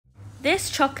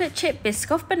This chocolate chip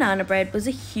Biscoff banana bread was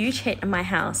a huge hit in my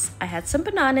house. I had some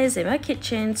bananas in my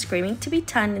kitchen screaming to be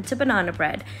turned into banana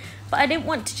bread, but I didn't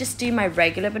want to just do my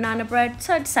regular banana bread,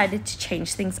 so I decided to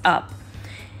change things up.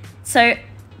 So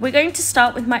we're going to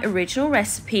start with my original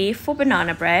recipe for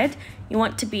banana bread. You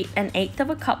want to beat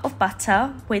 1/8 cup of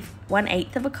butter with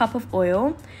 1/8 cup of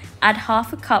oil. Add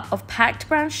 1/2 cup of packed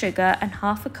brown sugar and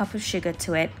 1/2 cup of sugar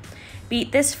to it.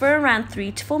 Beat this for around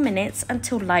 3 to 4 minutes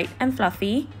until light and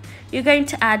fluffy. You're going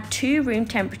to add 2 room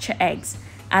temperature eggs.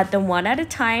 Add them one at a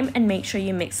time and make sure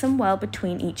you mix them well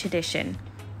between each addition.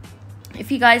 If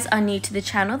you guys are new to the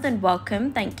channel, then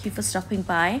welcome. Thank you for stopping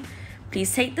by.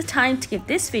 Please take the time to give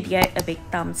this video a big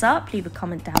thumbs up, leave a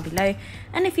comment down below,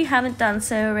 and if you haven't done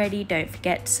so already, don't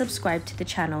forget to subscribe to the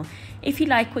channel. If you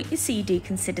like what you see, do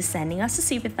consider sending us a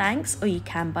super thanks, or you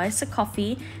can buy us a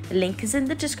coffee. The link is in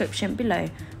the description below.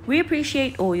 We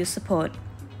appreciate all your support.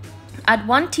 Add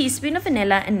 1 teaspoon of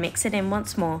vanilla and mix it in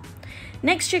once more.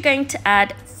 Next, you're going to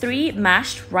add 3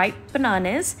 mashed ripe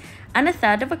bananas and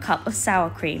 1/3 cup of sour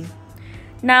cream.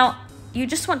 Now, you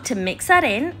just want to mix that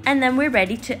in, and then we're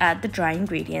ready to add the dry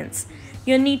ingredients.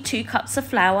 You'll need 2 cups of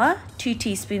flour, 2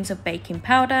 teaspoons of baking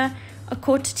powder,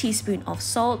 1/4 teaspoon of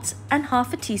salt, and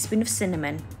 1/2 teaspoon of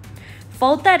cinnamon.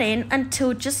 Fold that in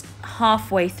until just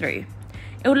halfway through.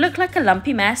 It will look like a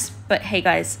lumpy mess, but hey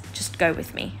guys, just go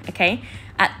with me, okay?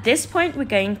 At this point, we're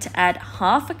going to add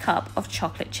 1/2 cup of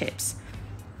chocolate chips.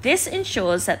 This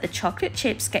ensures that the chocolate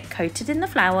chips get coated in the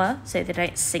flour so they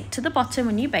don't sink to the bottom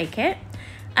when you bake it.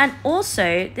 And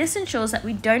also, this ensures that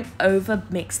we don't over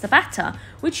mix the batter,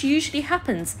 which usually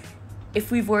happens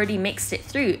if we've already mixed it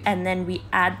through and then we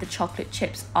add the chocolate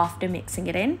chips after mixing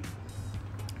it in.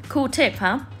 Cool tip,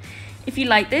 huh? If you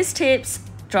like those tips,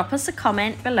 drop us a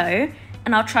comment below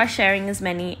and I'll try sharing as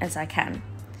many as I can.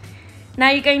 Now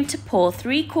you're going to pour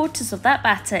 3/4 of that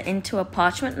batter into a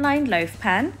parchment-lined loaf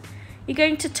pan. You're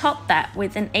going to top that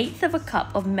with 1/8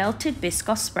 cup of melted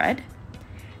Biscoff spread.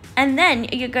 And then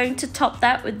you're going to top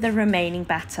that with the remaining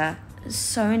batter.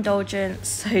 So indulgent,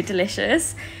 so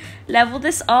delicious. Level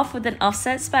this off with an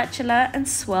offset spatula and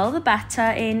swirl the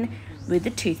batter in with a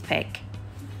toothpick.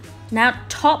 Now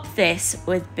top this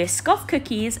with Biscoff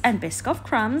cookies and Biscoff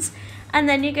crumbs, and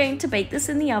then you're going to bake this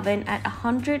in the oven at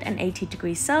 180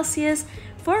 degrees Celsius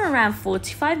for around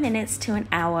 45 minutes to an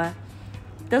hour.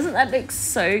 Doesn't that look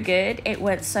so good? It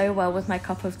went so well with my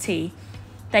cup of tea.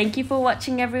 Thank you for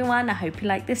watching, everyone. I hope you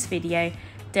liked this video.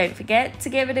 Don't forget to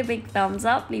give it a big thumbs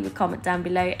up, leave a comment down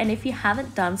below, and if you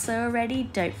haven't done so already,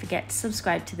 don't forget to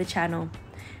subscribe to the channel.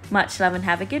 Much love and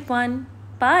have a good one.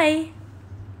 Bye!